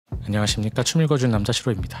안녕하십니까. 춤 읽어주는 남자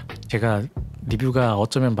시로입니다. 제가 리뷰가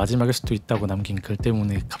어쩌면 마지막일 수도 있다고 남긴 글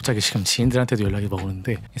때문에 갑자기 지금 지인들한테도 연락이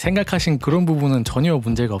오는데 생각하신 그런 부분은 전혀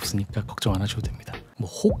문제가 없으니까 걱정 안 하셔도 됩니다. 뭐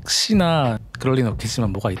혹시나 그럴 리는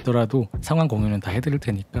없겠지만 뭐가 있더라도 상황 공유는 다 해드릴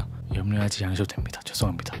테니까 염려하지 않으셔도 됩니다.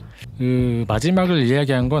 죄송합니다. 마지막을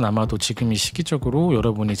이야기한 건 아마도 지금 이 시기적으로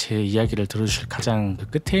여러분이 제 이야기를 들어주실 가장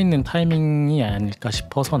끝에 있는 타이밍이 아닐까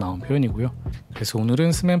싶어서 나온 표현이고요. 그래서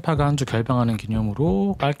오늘은 스맨파가 한 주 결방하는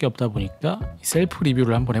기념으로 깔 게 없다 보니까 셀프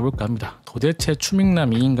리뷰를 한번 해볼까 합니다. 도대체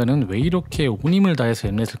추밍남 이 인간은 왜 이렇게 온 힘을 다해서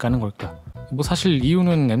엠넷을 까는 걸까? 뭐 사실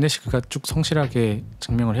이유는 엠넷이 그가 쭉 성실하게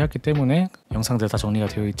증명을 해왔기 때문에 영상들 다 정리가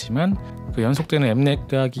되어 있지만 그 연속되는 엠넷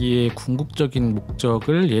까기의 궁극적인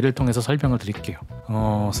목적을 예를 통해서 설명을 드릴게요.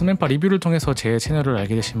 스맨파 리뷰를 통해서 제 채널을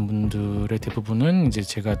알게 되신 분들의 대부분은 이제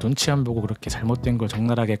제가 눈치 안 보고 그렇게 잘못된 걸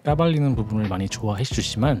적나라하게 까발리는 부분을 많이 좋아해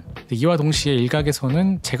주시지만 이와 동시에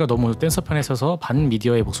일각에서는 제가 너무 댄서 편에 서서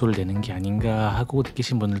반미디어의 목소리를 내는 게 아닌가 하고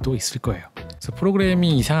느끼신 분들도 있을 거예요. 그래서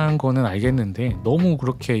프로그램이 이상한 거는 알겠는데 너무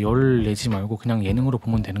그렇게 열 내지 말고 그냥 예능으로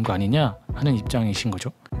보면 되는 거 아니냐 하는 입장이신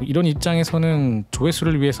거죠. 이런 입장에서는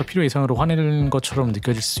조회수를 위해서 필요 이상으로 화내는 것처럼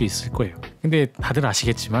느껴질 수 있을 거예요. 근데 다들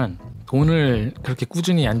아시겠지만 돈을 그렇게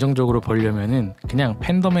꾸준히 안정적으로 벌려면은 그냥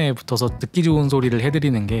팬덤에 붙어서 듣기 좋은 소리를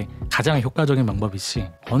해드리는 게 가장 효과적인 방법이지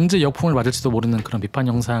언제 역풍을 맞을지도 모르는 그런 비판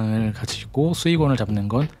영상을 가지고 수익원을 잡는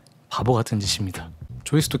건 바보 같은 짓입니다.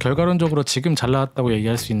 조회수도 결과론적으로 지금 잘 나왔다고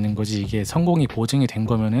얘기할 수 있는 거지 이게 성공이 보증이 된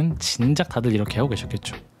거면은 진작 다들 이렇게 하고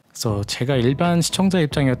계셨겠죠. 그래서 제가 일반 시청자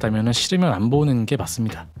입장이었다면 싫으면 안 보는 게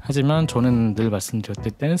맞습니다. 하지만 저는 늘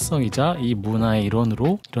말씀드렸듯 댄서이자 이 문화의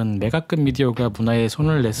일원으로 이런 메가급 미디어가 문화에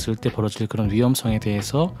손을 냈을 때 벌어질 그런 위험성에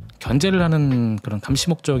대해서 견제를 하는 그런 감시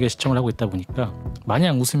목적의 시청을 하고 있다 보니까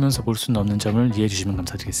마냥 웃으면서 볼 수는 없는 점을 이해해 주시면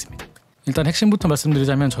감사드리겠습니다. 일단 핵심부터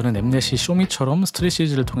말씀드리자면 저는 엠넷이 쇼미처럼 스트릿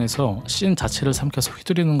시리즈를 통해서 씬 자체를 삼켜서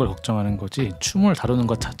휘두르는 걸 걱정하는 거지 춤을 다루는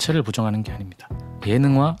것 자체를 부정하는 게 아닙니다.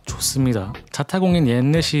 예능화 좋습니다. 자타공인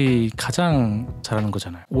엠넷이 가장 잘하는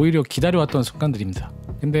거잖아요. 오히려 기다려왔던 순간들입니다.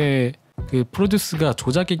 근데 그 프로듀스가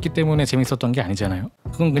조작이 있기 때문에 재밌었던 게 아니잖아요.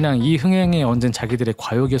 그건 그냥 이 흥행에 얹은 자기들의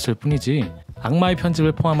과욕이었을 뿐이지 악마의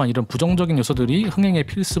편집을 포함한 이런 부정적인 요소들이 흥행의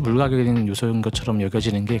필수 불가결인 요소인 것처럼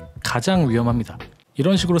여겨지는 게 가장 위험합니다.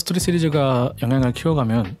 이런 식으로 스트릿 시리즈가 영향을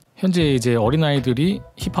키워가면 현재 이제 어린아이들이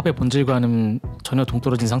힙합의 본질과는 전혀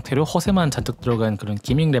동떨어진 상태로 허세만 잔뜩 들어간 그런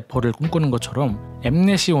기믹 래퍼를 꿈꾸는 것처럼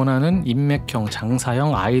엠넷이 원하는 인맥형,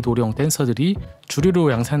 장사형, 아이돌형 댄서들이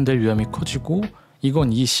주류로 양산될 위험이 커지고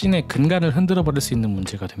이건 이 씬의 근간을 흔들어버릴 수 있는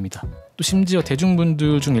문제가 됩니다. 또 심지어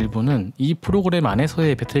대중분들 중 일부는 이 프로그램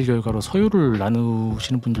안에서의 배틀 결과로 서유를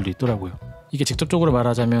나누시는 분들도 있더라고요. 이게 직접적으로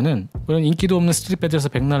말하자면은 그런 인기도 없는 스트릿 배틀에서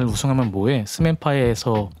백날 우승하면 뭐해?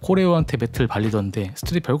 스맨파에서 코레오한테 배틀 발리던데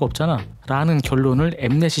스트릿 별거 없잖아 라는 결론을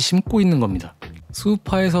엠넷이 심고 있는 겁니다.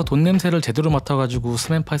 수우파에서 돈 냄새를 제대로 맡아가지고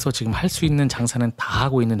스맨파에서 지금 할 수 있는 장사는 다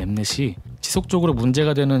하고 있는 엠넷이 지속적으로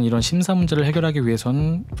문제가 되는 이런 심사 문제를 해결하기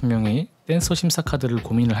위해선 분명히 댄서 심사 카드를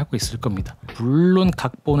고민을 하고 있을 겁니다. 물론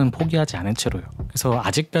각본은 포기하지 않은 채로요. 그래서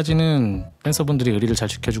아직까지는 댄서분들이 의리를 잘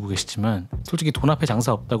지켜주고 계시지만 솔직히 돈 앞에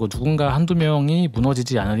장사 없다고 누군가 한두 명이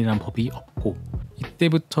무너지지 않으리란 법이 없고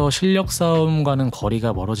이때부터 실력 싸움과는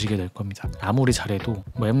거리가 멀어지게 될 겁니다. 아무리 잘해도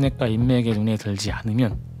뭐 엠넷과 인맥의 눈에 들지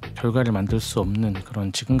않으면 결과를 만들 수 없는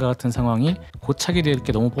그런 지금과 같은 상황이 고착이 될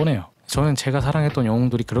게 너무 뻔해요. 저는 제가 사랑했던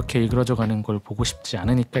영웅들이 그렇게 일그러져가는 걸 보고 싶지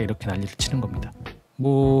않으니까 이렇게 난리를 치는 겁니다.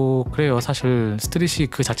 뭐 그래요. 사실 스트릿이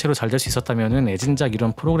그 자체로 잘 될 수 있었다면은 애진작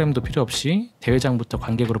이런 프로그램도 필요 없이 대회장부터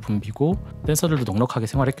관객으로 붐비고 댄서들도 넉넉하게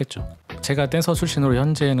생활했겠죠. 제가 댄서 출신으로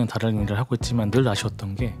현재는 다른 일을 하고 있지만 늘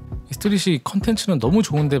아쉬웠던 게 스트릿이 컨텐츠는 너무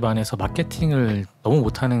좋은데 반해서 마케팅을 너무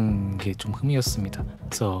못하는 게 좀 흠이었습니다.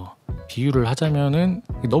 그래서 비유를 하자면은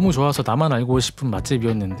너무 좋아서 나만 알고 싶은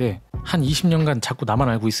맛집이었는데 한 20년간 자꾸 나만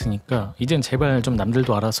알고 있으니까 이젠 제발 좀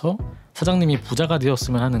남들도 알아서 사장님이 부자가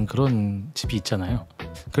되었으면 하는 그런 집이 있잖아요.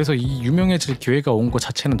 그래서 이 유명해질 기회가 온 것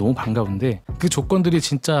자체는 너무 반가운데 그 조건들이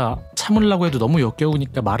진짜 참으려고 해도 너무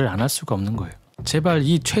역겨우니까 말을 안 할 수가 없는 거예요. 제발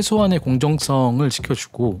이 최소한의 공정성을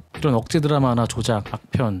지켜주고 이런 억지 드라마나 조작,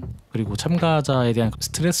 악편 그리고 참가자에 대한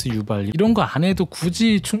스트레스 유발 이런 거 안 해도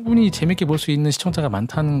굳이 충분히 재밌게 볼 수 있는 시청자가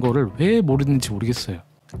많다는 거를 왜 모르는지 모르겠어요.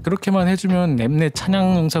 그렇게만 해주면 엠넷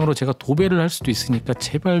찬양 영상으로 제가 도배를 할 수도 있으니까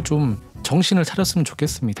제발 좀 정신을 차렸으면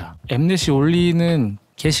좋겠습니다. 엠넷이 올리는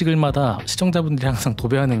게시글마다 시청자분들이 항상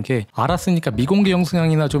도배하는 게 알았으니까 미공개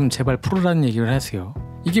영상이나 좀 제발 풀으라는 얘기를 하세요.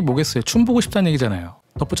 이게 뭐겠어요? 춤 보고 싶다는 얘기잖아요.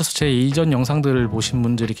 덧붙여서 제 이전 영상들을 보신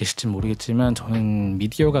분들이 계실지 모르겠지만 저는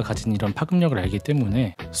미디어가 가진 이런 파급력을 알기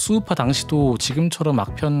때문에 수우파 당시도 지금처럼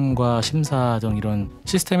악편과 심사 등 이런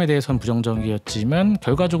시스템에 대해서는 부정적이었지만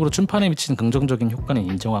결과적으로 춤판에 미치는 긍정적인 효과는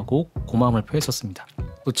인정하고 고마움을 표했었습니다.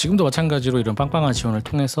 또 지금도 마찬가지로 이런 빵빵한 지원을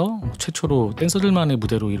통해서 최초로 댄서들만의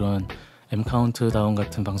무대로 이런 M카운트다운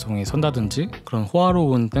같은 방송에 선다든지 그런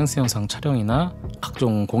호화로운 댄스 영상 촬영이나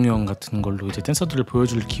각종 공연 같은 걸로 이제 댄서들을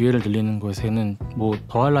보여줄 기회를 늘리는 것에는 뭐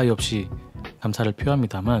더할 나위 없이 감사를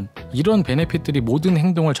표합니다만 이런 베네핏들이 모든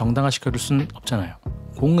행동을 정당화시켜줄 수는 없잖아요.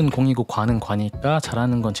 공은 공이고 관은 관이니까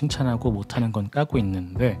잘하는 건 칭찬하고 못하는 건 까고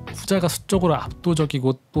있는데 후자가 수적으로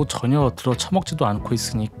압도적이고 또 전혀 들어 처먹지도 않고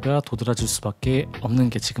있으니까 도드라질 수밖에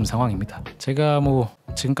없는 게 지금 상황입니다. 제가 뭐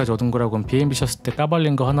지금까지 얻은 거라고는 BMB셨을 때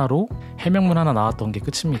까발린 거 하나로 해명문 하나 나왔던 게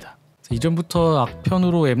끝입니다. 이전부터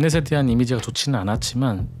악편으로 엠넷에 대한 이미지가 좋지는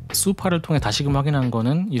않았지만 수우파를 통해 다시금 확인한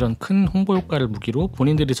거는 이런 큰 홍보 효과를 무기로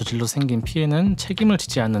본인들이 저질러 생긴 피해는 책임을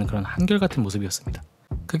지지 않는 그런 한결같은 모습이었습니다.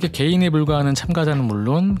 그게 개인에 불과하는 참가자는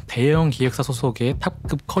물론 대형 기획사 소속의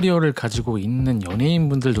탑급 커리어를 가지고 있는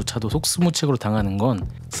연예인분들조차도 속수무책으로 당하는 건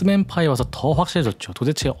스맨파에 와서 더 확실해졌죠.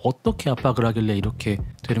 도대체 어떻게 압박을 하길래 이렇게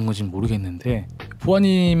되는 건지 모르겠는데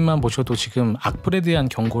보아님만 보셔도 지금 악플에 대한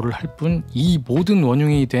경고를 할 뿐 이 모든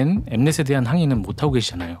원흉이 된 엠넷에 대한 항의는 못하고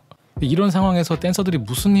계시잖아요. 이런 상황에서 댄서들이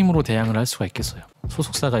무슨 힘으로 대항을 할 수가 있겠어요.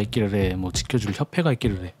 소속사가 있기를 해, 뭐 지켜줄 협회가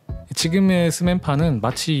있기를 해. 지금의 스맨파는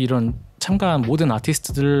마치 이런 참가한 모든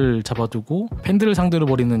아티스트들을 잡아두고 팬들을 상대로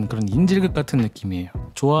벌이는 그런 인질극 같은 느낌이에요.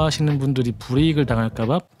 좋아하시는 분들이 불이익을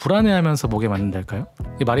당할까봐 불안해하면서 목에 맞는달까요?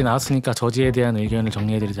 말이 나왔으니까 저지에 대한 의견을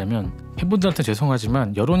정리해드리자면 팬분들한테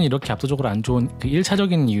죄송하지만 여론이 이렇게 압도적으로 안 좋은 그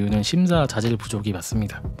 1차적인 이유는 심사 자질 부족이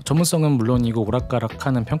맞습니다. 전문성은 물론이고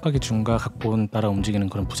오락가락하는 평가 기준과 각본 따라 움직이는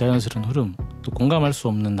그런 부자연스러운 흐름, 또 공감할 수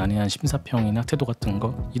없는 난해한 심사평이나 태도 같은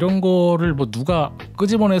거 이런 거를 뭐 누가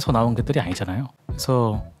끄집어내서 나온 것들이 아니잖아요.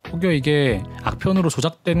 그래서 혹여 이게 악편으로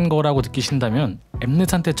조작된 거라고 느끼신다면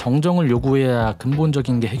엠넷한테 정정을 요구해야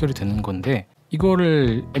근본적인 게 해결이 되는 건데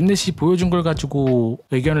이거를 엠넷이 보여준 걸 가지고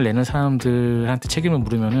의견을 내는 사람들한테 책임을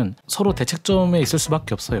물으면은 서로 대책점에 있을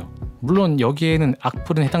수밖에 없어요. 물론 여기에는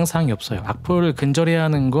악플은 해당 사항이 없어요. 악플을 근절해야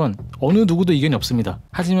하는 건 어느 누구도 이견이 없습니다.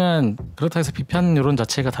 하지만 그렇다 해서 비판 여론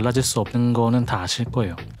자체가 달라질 수 없는 거는 다 아실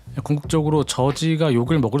거예요. 궁극적으로 저지가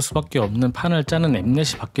욕을 먹을 수밖에 없는 판을 짜는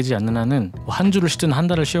엠넷이 바뀌지 않는 한은 한 주를 쉬든 한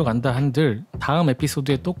달을 쉬어간다 한들 다음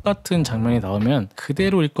에피소드에 똑같은 장면이 나오면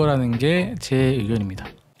그대로일 거라는 게 제 의견입니다.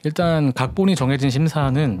 일단 각본이 정해진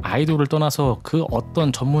심사는 아이돌을 떠나서 그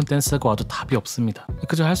어떤 전문 댄서가 와도 답이 없습니다.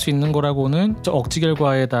 그저 할 수 있는 거라고는 억지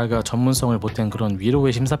결과에다가 전문성을 보탠 그런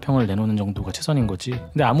위로의 심사평을 내놓는 정도가 최선인 거지.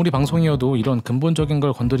 근데 아무리 방송이어도 이런 근본적인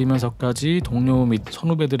걸 건드리면서까지 동료 및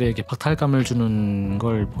선후배들에게 박탈감을 주는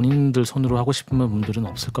걸 본인들 손으로 하고 싶은 분들은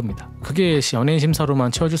없을 겁니다. 그게 연예인 심사로만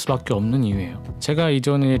채워질 수밖에 없는 이유예요. 제가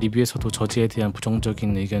이전에 리뷰에서도 저지에 대한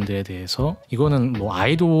부정적인 의견들에 대해서 이거는 뭐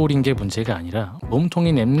아이돌인 게 문제가 아니라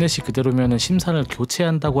몸통인 엠넷이 그대로면 심사를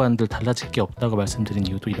교체한다고 한들 달라질 게 없다고 말씀드린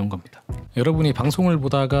이유도 이런 겁니다. 여러분이 방송을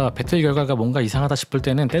보다가 배틀 결과가 뭔가 이상하다 싶을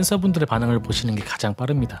때는 댄서분들의 반응을 보시는 게 가장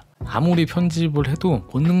빠릅니다. 아무리 편집을 해도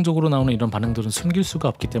본능적으로 나오는 이런 반응들은 숨길 수가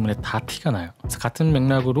없기 때문에 다 티가 나요. 그래서 같은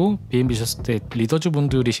맥락으로 BMB셨을 때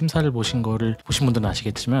리더즈분들이 심사를 보신 분들은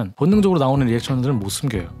아시겠지만 본능적으로 나오는 리액션들은 못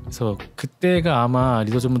숨겨요. 그래서 그때가 아마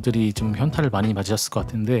리더즈분들이 좀 현타를 많이 맞으셨을 것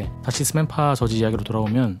같은데 다시 스맨파 저지 이야기로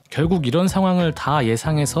돌아오면 결국 이런 상황을 다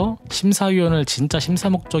예상해서 심사위원을 진짜 심사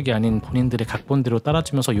목적이 아닌 본인들의 각본대로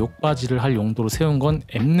따라주면서 욕바지를 할 용도로 세운 건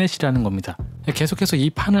엠넷이라는 겁니다. 계속해서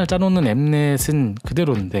이 판을 짜놓는 엠넷은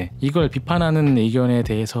그대로인데 이걸 비판하는 의견에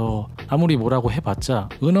대해서 아무리 뭐라고 해봤자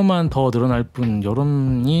은어만 더 늘어날 뿐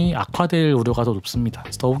여론이 악화될 우려가 더 높습니다.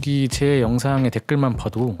 더욱이 제 영상의 댓글만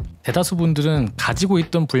봐도 대다수 분들은 가지고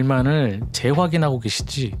있던 불만을 재확인하고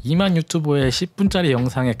계시지 2만 유튜버의 10분짜리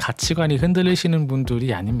영상의 가치관이 흔들리시는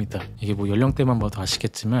분들이 아닙니다. 이게 뭐 연령대만 봐도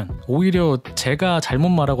아시겠지만 오히려 제가 잘못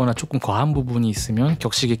말하거나 조금 과한 부분이 있으면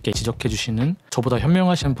격식 있게 지적해 주시는 저보다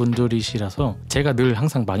현명하신 분들이시라서 제가 늘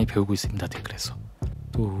항상 많이 배우고 있습니다. 댓글에서.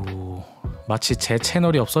 또 마치 제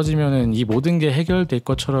채널이 없어지면은 이 모든 게 해결될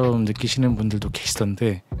것처럼 느끼시는 분들도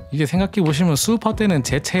계시던데 이게 생각해보시면 수우파 때는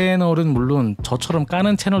제 채널은 물론 저처럼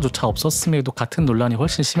까는 채널조차 없었음에도 같은 논란이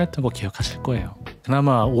훨씬 심했던 거 기억하실 거예요.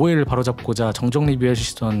 그나마 오해를 바로잡고자 정정 리뷰해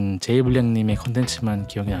주시던 제이블랙님의 컨텐츠만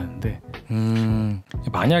기억이 나는데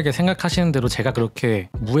만약에 생각하시는 대로 제가 그렇게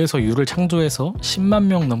무에서 유를 창조해서 10만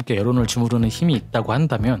명 넘게 여론을 주무르는 힘이 있다고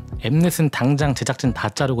한다면 엠넷은 당장 제작진 다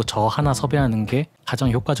자르고 저 하나 섭외하는 게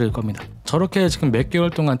가장 효과적일 겁니다. 저렇게 지금 몇 개월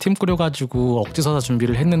동안 팀 꾸려가지고 억지서사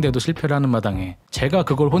준비를 했는데도 실패를 하는 마당에 제가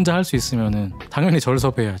그걸 혼자 할 수 있으면은 당연히 저를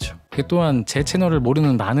섭외해야죠. 또한 제 채널을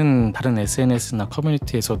모르는 많은 다른 SNS나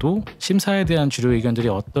커뮤니티에서도 심사에 대한 주류 의견들이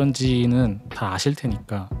어떤지는 다 아실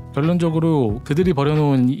테니까 결론적으로 그들이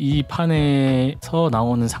벌여놓은 이 판에서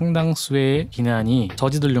나오는 상당수의 비난이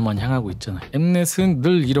저지들로만 향하고 있잖아요. 엠넷은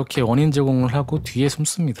늘 이렇게 원인 제공을 하고 뒤에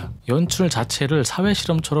숨습니다. 연출 자체를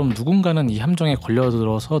사회실험처럼 누군가는 이 함정에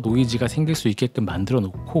걸려들어서 노이즈가 생길 수 있게끔 만들어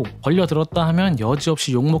놓고 걸려들었다 하면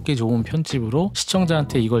여지없이 욕먹기 좋은 편집으로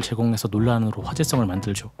시청자한테 이걸 제공해서 논란으로 화제성을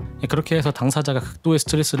만들죠. 그렇게 해서 당사자가 극도의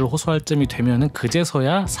스트레스를 호소할 쯤이 되면은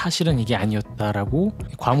그제서야 사실은 이게 아니었다라고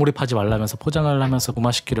과몰입하지 말라면서 포장을 하면서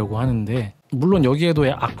무마시키려고 하는데 물론 여기에도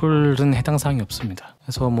악플은 해당 사항이 없습니다.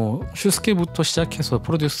 그래서 뭐 슈스케부터 시작해서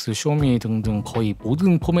프로듀스, 쇼미 등등 거의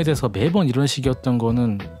모든 포맷에서 매번 이런 식이었던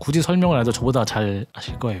거는 굳이 설명을 안 해도 저보다 잘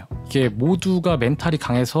아실 거예요. 이게 모두가 멘탈이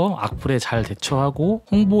강해서 악플에 잘 대처하고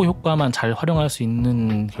홍보 효과만 잘 활용할 수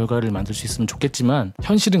있는 결과를 만들 수 있으면 좋겠지만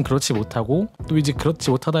현실은 그렇지 못하고 또 이제 그렇지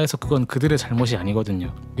못하다 해서 그건 그들의 잘못이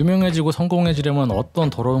아니거든요. 유명해지고 성공해지려면 어떤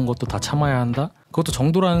더러운 것도 다 참아야 한다? 그것도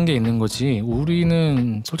정도라는 게 있는 거지.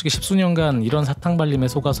 우리는 솔직히 십수년간 이런 사탕발림에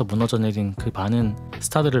속아서 무너져 내린 그 많은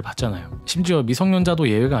스타들을 봤잖아요. 심지어 미성년자도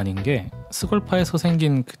예외가 아닌 게 스걸파에서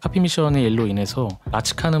생긴 그 카피 미션의 일로 인해서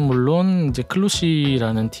라츠카는 물론 이제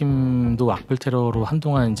클루시라는 팀도 악플 테러로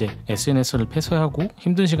한동안 이제 SNS를 폐쇄하고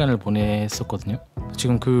힘든 시간을 보냈었거든요.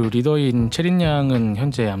 지금 그 리더인 체린 양은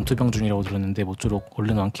현재 암투병 중이라고 들었는데 모쪼록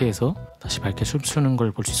얼른 완쾌해서 다시 밝게 춤추는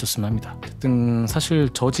걸 볼 수 있었으면 합니다. 어쨌든 사실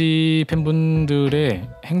저지 팬분들의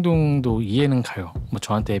행동도 이해는 가요. 뭐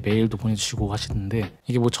저한테 메일도 보내주시고 하시는데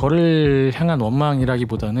이게 뭐 저를 향한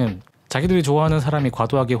원망이라기보다는 자기들이 좋아하는 사람이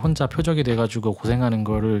과도하게 혼자 표적이 돼가지고 고생하는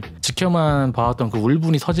거를 지켜만 봐왔던 그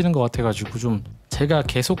울분이 터지는 것 같아가지고 좀 제가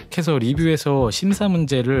계속해서 리뷰에서 심사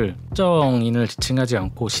문제를 특정인을 지칭하지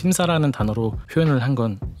않고 심사라는 단어로 표현을 한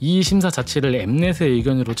건 이 심사 자체를 엠넷의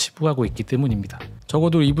의견으로 치부하고 있기 때문입니다.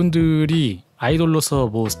 적어도 이분들이 아이돌로서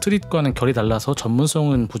뭐 스트릿과는 결이 달라서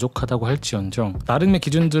전문성은 부족하다고 할지언정 나름의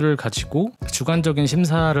기준들을 가지고 주관적인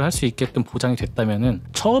심사를 할 수 있게끔 보장이 됐다면은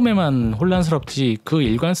처음에만 혼란스럽지 그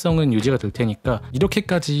일관성은 유지가 될 테니까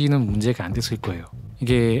이렇게까지는 문제가 안 됐을 거예요.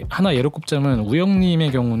 이게 하나 예로 꼽자면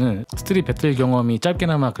우영님의 경우는 스트릿 배틀 경험이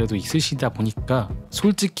짧게나마 그래도 있으시다 보니까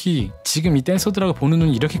솔직히 지금 이 댄서들하고 보는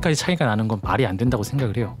눈이 이렇게까지 차이가 나는 건 말이 안 된다고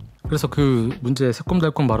생각을 해요. 그래서 그 문제의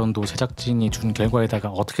새콤달콤 발언도 제작진이 준 결과에다가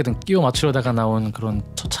어떻게든 끼워 맞추려다가 나온 그런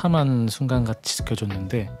처참한 순간같이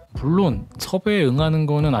느껴졌는데 물론 섭외에 응하는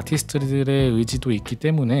거는 아티스트들의 의지도 있기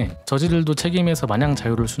때문에 저지들도 책임에서 마냥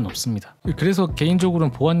자유로울 수는 없습니다. 그래서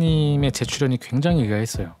개인적으로는 보아님의 재출연이 굉장히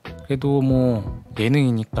의아했어요. 그래도 뭐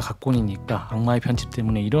예능이니까 각본이니까 악마의 편집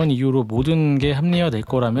때문에 이런 이유로 모든 게 합리화될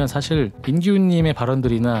거라면 사실 인기훈님의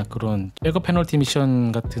발언들이나 그런 백업 페널티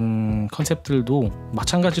미션 같은 컨셉들도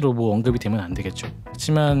마찬가지로 뭐 언급이 되면 안 되겠죠.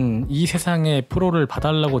 하지만 이 세상에 프로를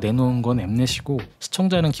봐달라고 내놓은 건 엠넷이고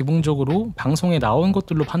시청자는 기본적으로 방송에 나온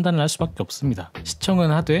것들로 판단을 할 수밖에 없습니다.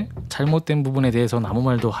 시청은 하되 잘못된 부분에 대해서는 아무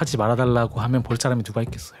말도 하지 말아달라고 하면 볼 사람이 누가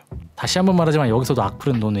있겠어요. 다시 한번 말하지만 여기서도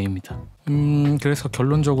악플은 논외입니다. 그래서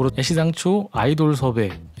결론적으로 애시당초 아이돌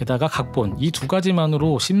섭외에다가 각본 이 두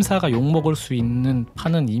가지만으로 심사가 욕먹을 수 있는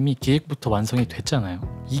판은 이미 기획부터 완성이 됐잖아요.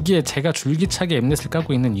 이게 제가 줄기차게 엠넷을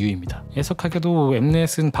까고 있는 이유입니다. 애석하게도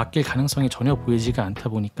엠넷은 바뀔 가능성이 전혀 보이지가 않다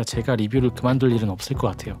보니까 제가 리뷰를 그만둘 일은 없을 것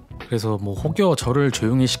같아요. 그래서 뭐 혹여 저를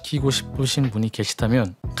조용히 시키고 싶으신 분이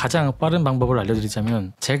계시다면 가장 빠른 방법을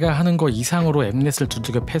알려드리자면 제가 하는 거 이상으로 엠넷을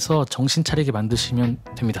두들겨 패서 정신 차리게 만드시면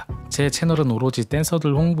됩니다. 제 채널은 오로지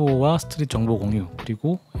댄서들 홍보와 스트릿 정보 공유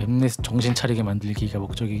그리고 엠넷 정신 차리게 만들기가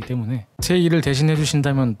목적이기 때문에 제 일을 대신해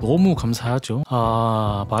주신다면 너무 감사하죠.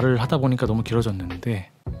 말을 하다 보니까 너무 길어졌는데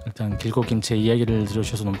일단 길고 긴 제 이야기를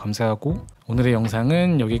들어주셔서 너무 감사하고 오늘의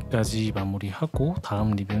영상은 여기까지 마무리하고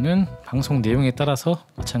다음 리뷰는 방송 내용에 따라서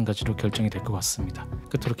마찬가지로 결정이 될 것 같습니다.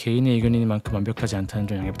 끝으로 개인의 의견인 만큼 완벽하지 않다는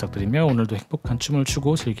점 양해 부탁드리며 오늘도 행복한 춤을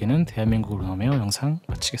추고 즐기는 대한민국을 응원하며 영상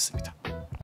마치겠습니다.